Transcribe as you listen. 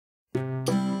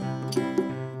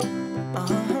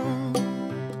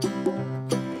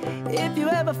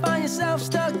ever find yourself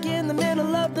stuck in the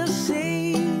middle of the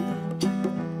sea,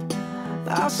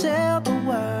 I'll sail the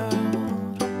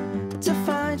world to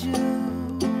find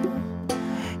you.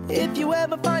 If you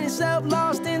ever find yourself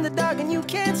lost in the dark and you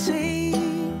can't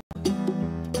see,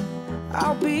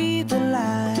 I'll be the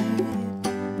light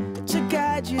to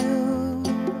guide you.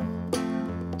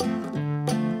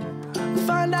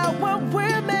 Find out what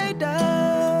we're made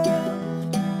of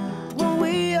when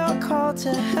we are called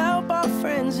to help our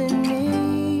friends in need.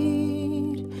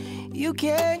 You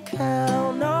can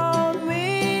count on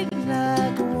me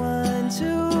like 1,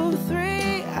 2,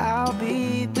 3, I'll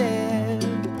be there.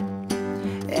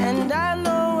 And I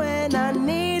know when I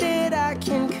need it, I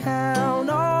can count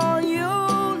on you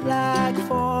like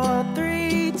 4,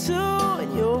 3, 2,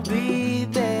 and you'll be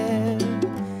there.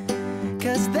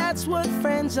 'Cause that's what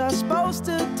friends are supposed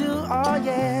to do, oh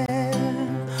yeah.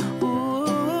 Ooh,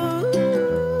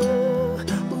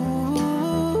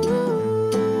 ooh,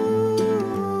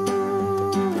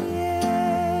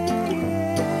 yeah,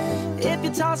 yeah. If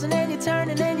you're tossing and you're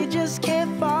turning and you just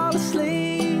can't fall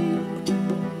asleep,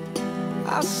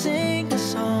 I'll sing a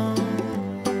song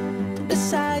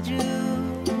beside you.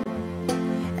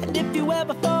 And if you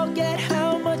ever forget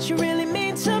how much you really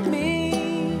mean to me,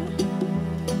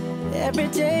 every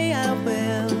day I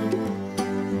will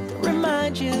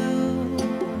remind you.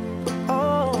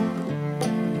 Oh,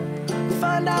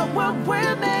 find out what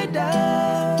we're made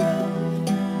of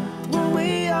when we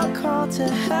are called to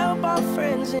help our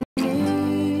friends in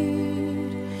need.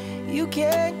 You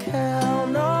can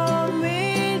count on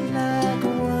me like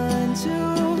 1,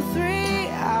 2, 3,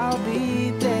 I'll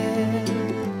be there.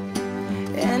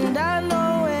 And I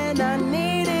know when I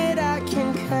need it, I can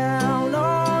count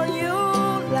on you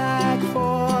like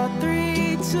 4,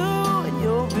 3, 2, and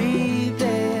you'll be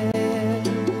there.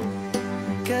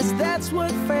 'Cause that's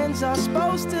what friends are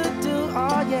supposed to do,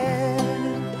 oh yeah.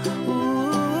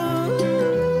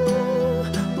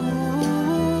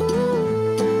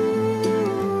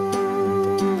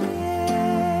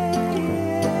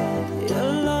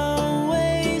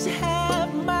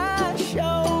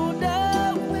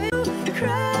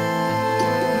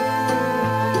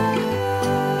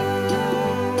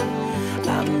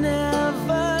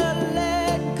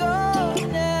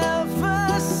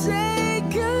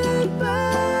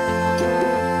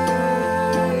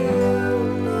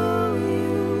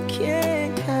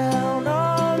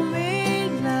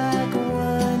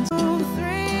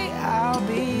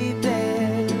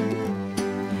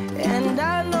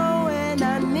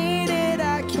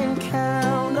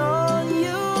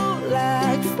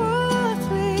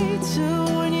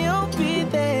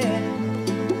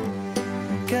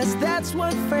 That's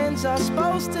what friends are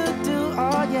supposed to do,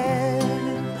 oh yeah.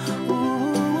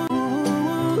 Ooh,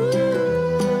 ooh,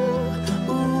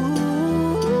 ooh.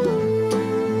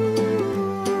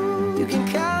 You can